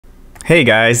Hey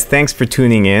guys, thanks for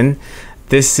tuning in.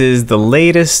 This is the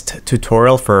latest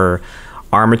tutorial for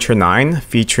Armature 9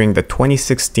 featuring the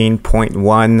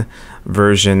 2016.1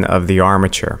 version of the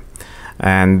Armature.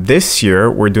 And this year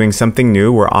we're doing something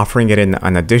new. We're offering it in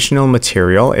an additional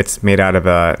material. It's made out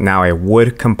of now a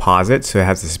wood composite, so it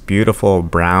has this beautiful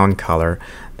brown color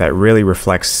that really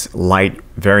reflects light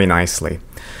very nicely.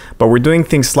 But we're doing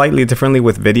things slightly differently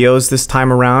with videos this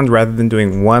time around. Rather than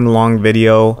doing one long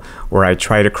video where I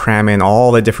try to cram in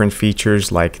all the different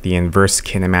features like the inverse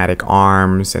kinematic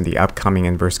arms and the upcoming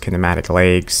inverse kinematic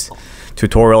legs,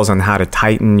 tutorials on how to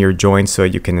tighten your joints so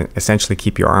you can essentially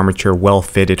keep your armature well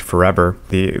fitted forever.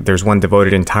 There's one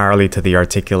devoted entirely to the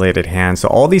articulated hand. So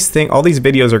all these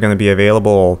videos are going to be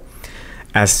available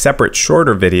as separate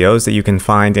shorter videos that you can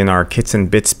find in our Kits and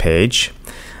Bits page.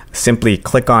 Simply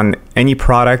click on any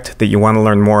product that you want to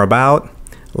learn more about,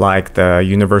 like the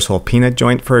universal peanut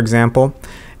joint, for example,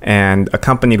 and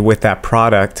accompanied with that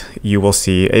product, you will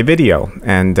see a video.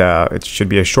 And it should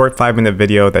be a short 5-minute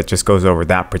video that just goes over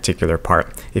that particular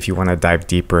part if you want to dive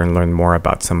deeper and learn more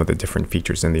about some of the different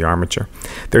features in the armature.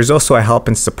 There's also a help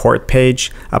and support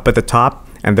page up at the top,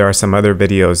 and there are some other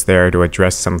videos there to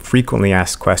address some frequently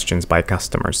asked questions by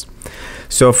customers.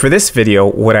 So for this video,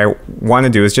 what I want to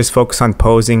do is just focus on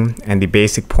posing and the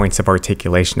basic points of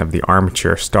articulation of the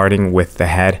armature, starting with the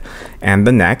head and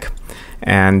the neck.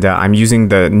 And I'm using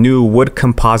the new wood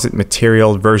composite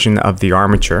material version of the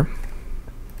armature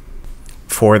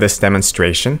for this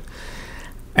demonstration.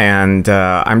 And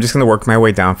I'm just going to work my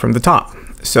way down from the top.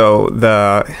 So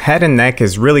the head and neck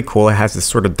is really cool. It has this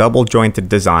sort of double jointed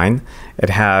design. It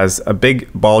has a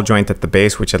big ball joint at the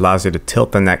base, which allows you to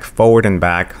tilt the neck forward and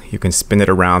back. You can spin it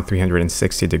around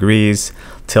 360 degrees,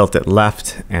 tilt it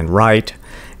left and right.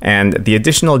 And the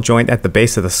additional joint at the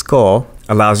base of the skull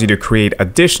allows you to create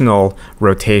additional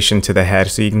rotation to the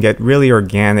head, so you can get really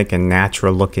organic and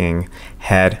natural looking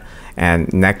head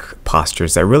and neck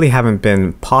postures that really haven't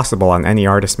been possible on any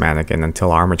artist mannequin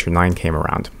until Armature 9 came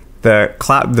around. The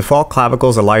default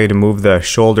clavicles allow you to move the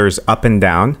shoulders up and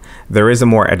down. There is a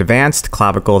more advanced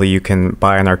clavicle that you can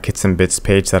buy on our Kits and Bits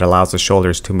page that allows the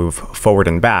shoulders to move forward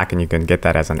and back, and you can get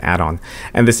that as an add-on.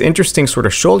 And this interesting sort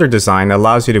of shoulder design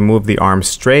allows you to move the arms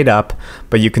straight up,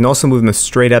 but you can also move them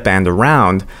straight up and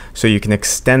around, so you can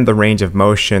extend the range of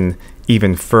motion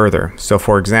even further. So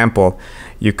for example,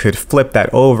 you could flip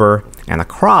that over and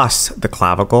across the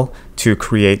clavicle to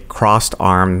create crossed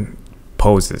arm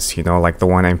poses, you know, like the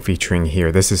one I'm featuring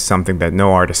here. This is something that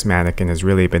no artist mannequin has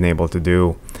really been able to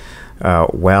do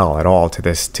well at all to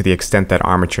the extent that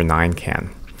Armature 9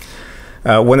 can.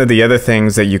 One of the other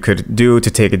things that you could do to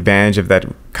take advantage of that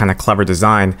kind of clever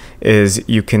design is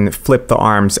you can flip the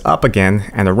arms up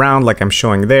again and around like I'm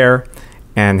showing there,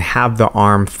 and have the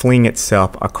arm fling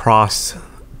itself across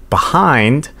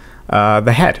behind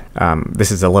the head.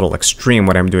 This is a little extreme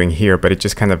what I'm doing here, but it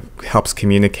just kind of helps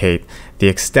communicate the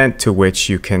extent to which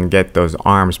you can get those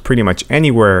arms pretty much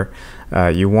anywhere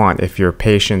you want if you're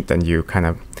patient and you kind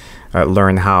of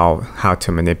learn how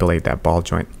to manipulate that ball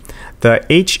joint. The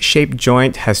H-shaped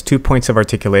joint has 2 points of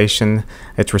articulation.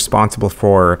 It's responsible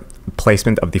for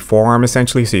placement of the forearm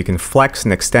essentially, so you can flex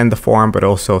and extend the forearm but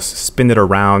also spin it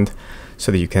around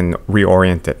so that you can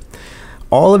reorient it.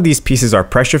 All of these pieces are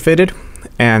pressure fitted.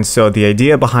 And so the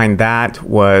idea behind that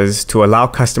was to allow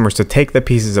customers to take the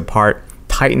pieces apart,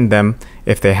 tighten them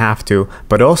if they have to,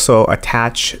 but also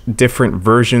attach different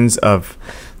versions of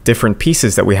different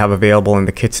pieces that we have available in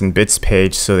the Kits and Bits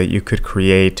page, so that you could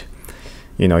create,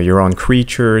 you know, your own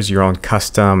creatures, your own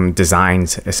custom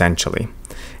designs essentially.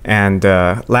 And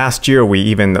last year we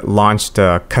even launched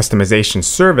a customization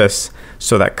service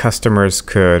so that customers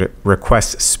could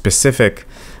request specific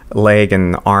leg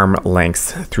and arm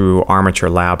length through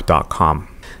armaturelab.com.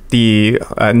 The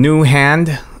new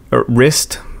hand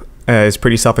wrist is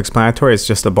pretty self-explanatory. It's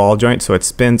just a ball joint, so it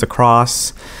spins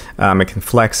across. It can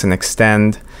flex and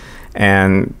extend,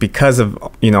 and because of,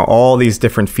 you know, all these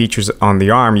different features on the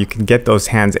arm, you can get those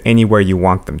hands anywhere you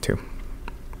want them to.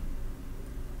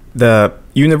 The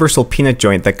universal peanut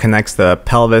joint that connects the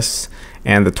pelvis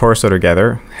and the torso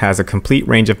together has a complete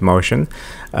range of motion.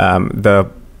 The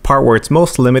part where it's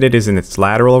most limited is in its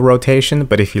lateral rotation,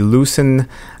 but if you loosen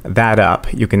that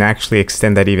up, you can actually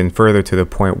extend that even further to the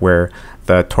point where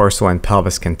the torso and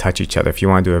pelvis can touch each other if you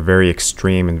want to do a very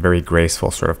extreme and very graceful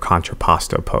sort of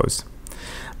contrapposto pose.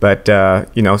 But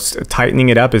you know, tightening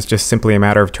it up is just simply a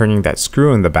matter of turning that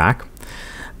screw in the back.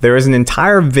 There is an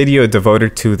entire video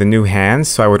devoted to the new hands,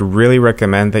 so I would really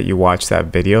recommend that you watch that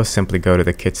video. Simply go to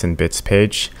the Kits and Bits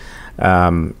page.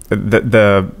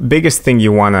 The biggest thing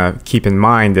you want to keep in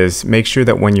mind is make sure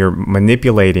that when you're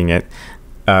manipulating it,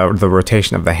 the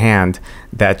rotation of the hand,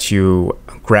 that you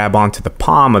grab onto the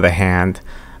palm of the hand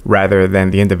rather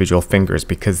than the individual fingers,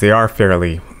 because they are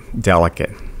fairly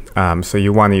delicate. So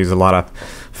you want to use a lot of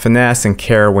finesse and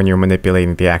care when you're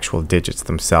manipulating the actual digits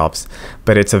themselves.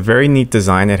 But it's a very neat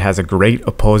design. It has a great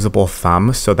opposable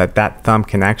thumb, so that that thumb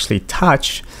can actually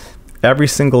touch every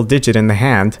single digit in the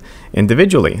hand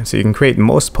individually. So you can create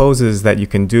most poses that you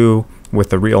can do with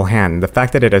the real hand. The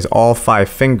fact that it has all 5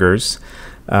 fingers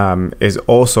is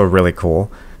also really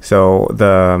cool. So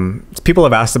people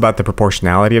have asked about the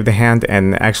proportionality of the hand,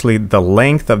 and actually the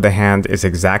length of the hand is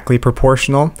exactly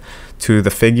proportional to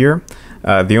the figure.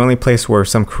 The only place where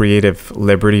some creative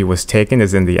liberty was taken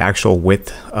is in the actual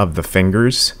width of the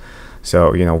fingers.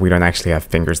 So, you know, we don't actually have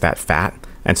fingers that fat.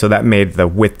 And so that made the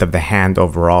width of the hand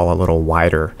overall a little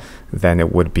wider than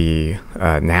it would be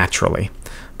naturally.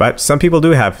 But some people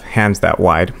do have hands that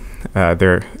wide.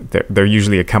 They're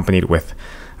usually accompanied with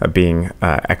being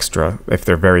extra, if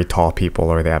they're very tall people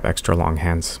or they have extra long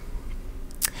hands.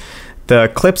 The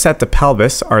clips at the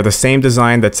pelvis are the same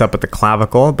design that's up at the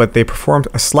clavicle, but they perform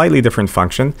a slightly different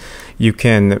function. You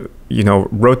can, you know,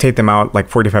 rotate them out like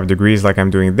 45 degrees like I'm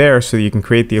doing there, so you can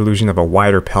create the illusion of a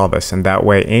wider pelvis, and that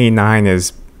way A9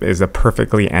 is a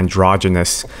perfectly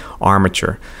androgynous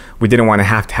armature. We didn't want to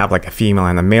have like a female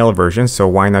and a male version, so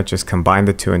why not just combine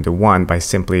the two into one by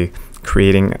simply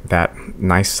creating that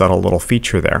nice subtle little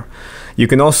feature there. You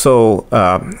can also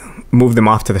move them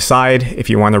off to the side if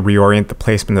you want to reorient the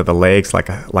placement of the legs like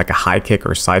a high kick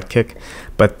or side kick.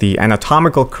 But the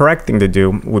anatomical correct thing to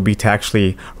do would be to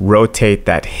actually rotate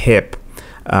that hip,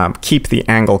 keep the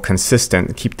angle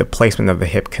consistent, keep the placement of the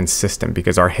hip consistent,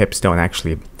 because our hips don't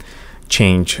actually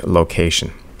change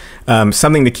location.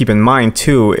 Something to keep in mind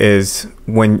too is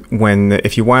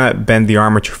if you want to bend the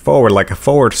armature forward like a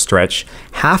forward stretch,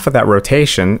 half of that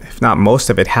rotation, if not most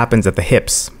of it, happens at the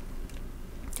hips,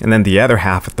 and then the other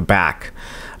half at the back.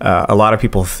 A lot of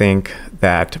people think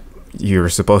that you're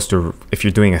supposed to, if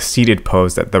you're doing a seated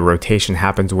pose, that the rotation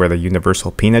happens where the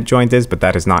universal peanut joint is, but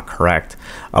that is not correct.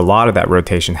 A lot of that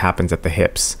rotation happens at the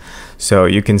hips. So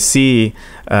you can see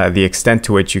the extent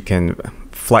to which you can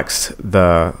flex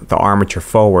the armature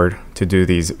forward to do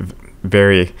these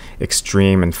very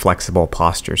extreme and flexible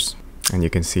postures. And you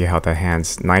can see how the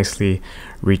hands nicely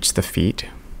reach the feet.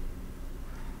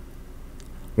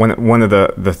 One of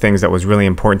the things that was really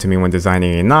important to me when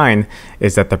designing A9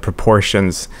 is that the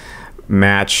proportions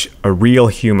match a real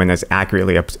human as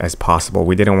accurately as possible.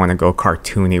 We didn't want to go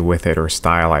cartoony with it or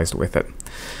stylized with it.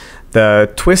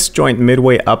 The twist joint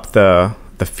midway up the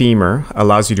femur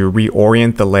allows you to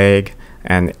reorient the leg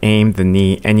and aim the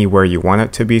knee anywhere you want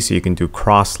it to be. So you can do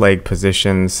cross leg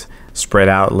positions, spread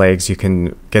out legs. You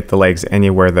can get the legs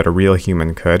anywhere that a real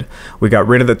human could. We got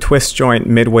rid of the twist joint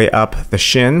midway up the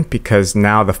shin because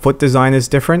now the foot design is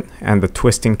different and the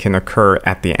twisting can occur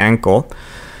at the ankle.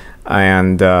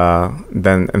 And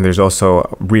then there's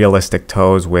also realistic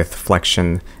toes with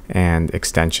flexion and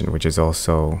extension, which is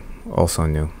also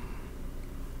new.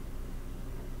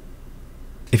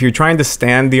 If you're trying to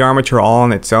stand the armature all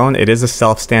on its own, it is a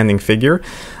self-standing figure.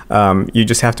 You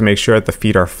just have to make sure that the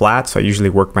feet are flat. So I usually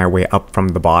work my way up from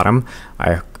the bottom.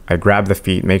 I grab the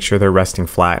feet, make sure they're resting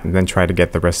flat, and then try to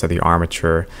get the rest of the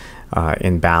armature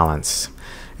in balance.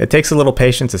 It takes a little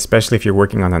patience, especially if you're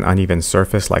working on an uneven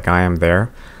surface like I am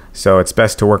there. So it's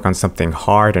best to work on something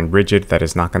hard and rigid that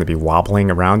is not going to be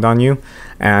wobbling around on you.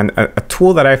 And a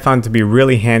tool that I found to be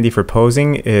really handy for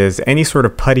posing is any sort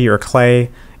of putty or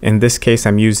clay. In this case,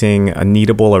 I'm using a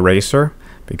kneadable eraser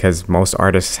because most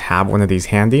artists have one of these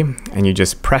handy. And you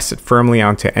just press it firmly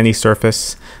onto any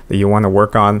surface that you want to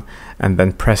work on, and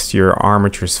then press your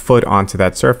armature's foot onto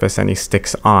that surface and he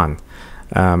sticks on.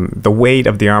 The weight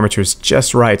of the armature is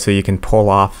just right so you can pull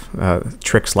off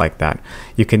tricks like that.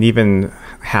 You can even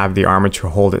have the armature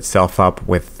hold itself up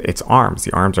with its arms.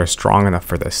 The arms are strong enough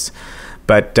for this.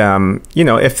 But you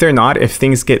know, if they're not, if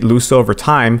things get loose over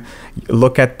time,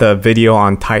 look at the video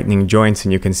on tightening joints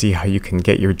and you can see how you can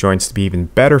get your joints to be even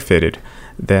better fitted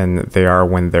than they are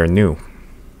when they're new.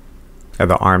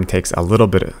 The arm takes a little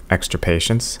bit of extra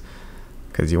patience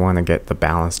because you want to get the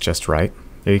balance just right.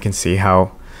 Here you can see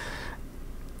how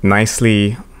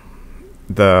nicely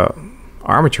the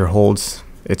armature holds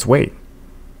its weight.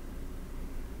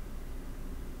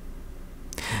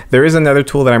 There is another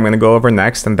tool that I'm going to go over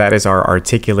next, and that is our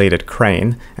articulated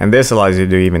crane. And this allows you to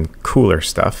do even cooler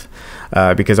stuff.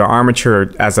 Because our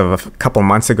Armature, as of a couple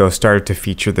months ago, started to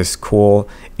feature this cool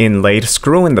inlaid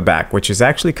screw in the back, which is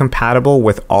actually compatible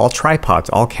with all tripods,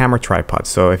 all camera tripods.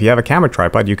 So if you have a camera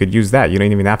tripod, you could use that. You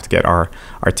don't even have to get our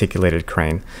articulated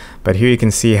crane. But here you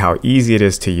can see how easy it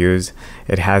is to use.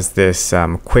 It has this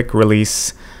quick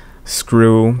release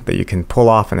screw that you can pull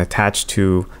off and attach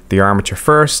to the armature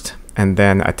first, and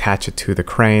then attach it to the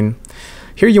crane.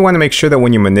 Here you want to make sure that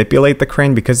when you manipulate the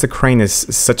crane, because the crane is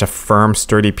such a firm,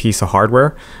 sturdy piece of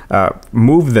hardware,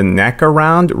 move the neck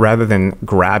around rather than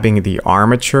grabbing the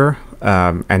armature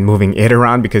and moving it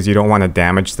around, because you don't want to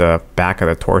damage the back of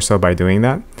the torso by doing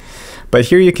that. But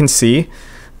here you can see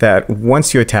that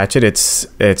once you attach it, it's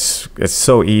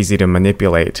so easy to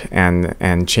manipulate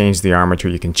and change the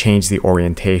armature. You can change the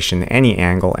orientation, any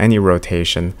angle, any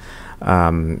rotation.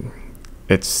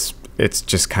 It's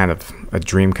just kind of a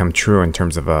dream come true in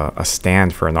terms of a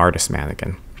stand for an artist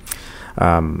mannequin.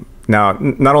 Now,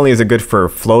 not only is it good for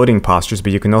floating postures,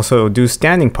 but you can also do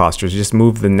standing postures. You just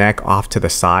move the neck off to the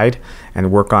side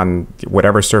and work on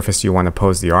whatever surface you want to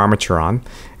pose the armature on.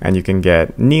 And you can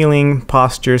get kneeling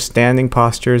postures, standing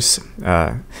postures.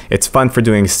 It's fun for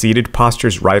doing seated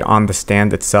postures right on the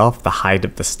stand itself. The height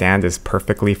of the stand is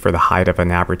perfectly for the height of an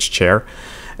average chair.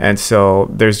 And so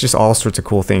there's just all sorts of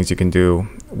cool things you can do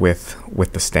with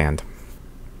the stand.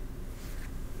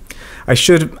 I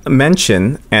should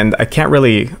mention, and I can't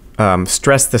really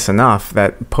stress this enough,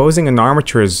 that posing an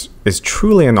armature is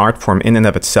truly an art form in and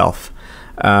of itself.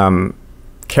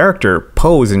 Character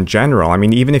pose in general, I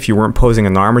mean, even if you weren't posing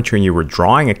an armature and you were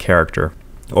drawing a character,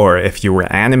 or if you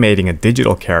were animating a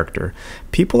digital character,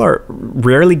 people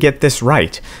rarely get this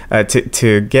right.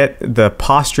 To get the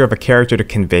posture of a character to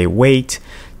convey weight,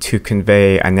 to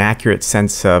convey an accurate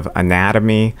sense of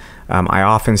anatomy. I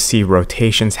often see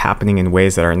rotations happening in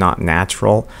ways that are not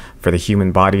natural for the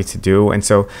human body to do. And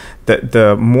so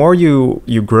the more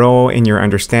you grow in your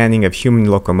understanding of human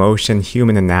locomotion,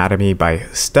 human anatomy, by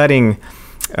studying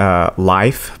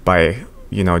life, by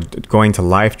going to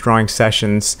life drawing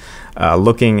sessions,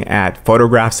 looking at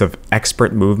photographs of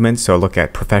expert movement. So look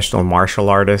at professional martial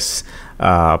artists,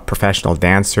 professional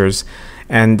dancers,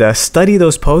 and study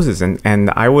those poses.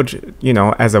 And I would,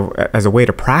 as a way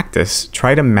to practice,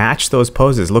 try to match those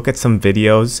poses. Look at some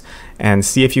videos and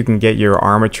see if you can get your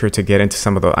armature to get into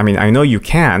some of the, I mean, I know you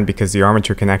can, because the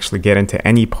armature can actually get into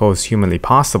any pose humanly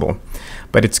possible.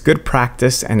 But it's good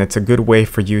practice, and it's a good way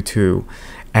for you to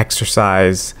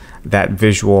exercise that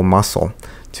visual muscle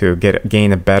to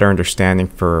gain a better understanding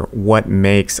for what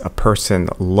makes a person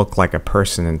look like a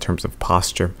person in terms of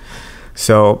posture.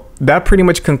 So that pretty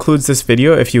much concludes this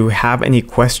video. If you have any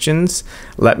questions,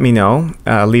 let me know.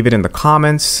 Leave it in the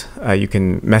comments. You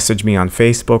can message me on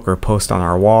Facebook or post on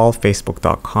our wall,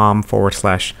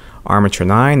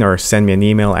 facebook.com/Armature9, or send me an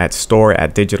email at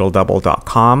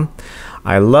store@digitaldouble.com.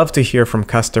 I love to hear from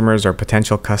customers or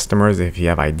potential customers if you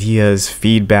have ideas,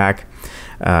 feedback.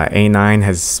 A9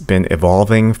 has been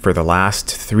evolving for the last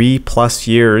 3+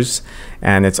 years,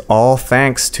 and it's all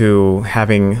thanks to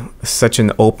having such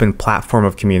an open platform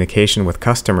of communication with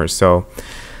customers. So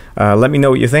let me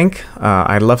know what you think.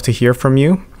 I'd love to hear from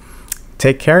you.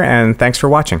 Take care, and thanks for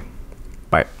watching.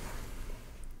 Bye.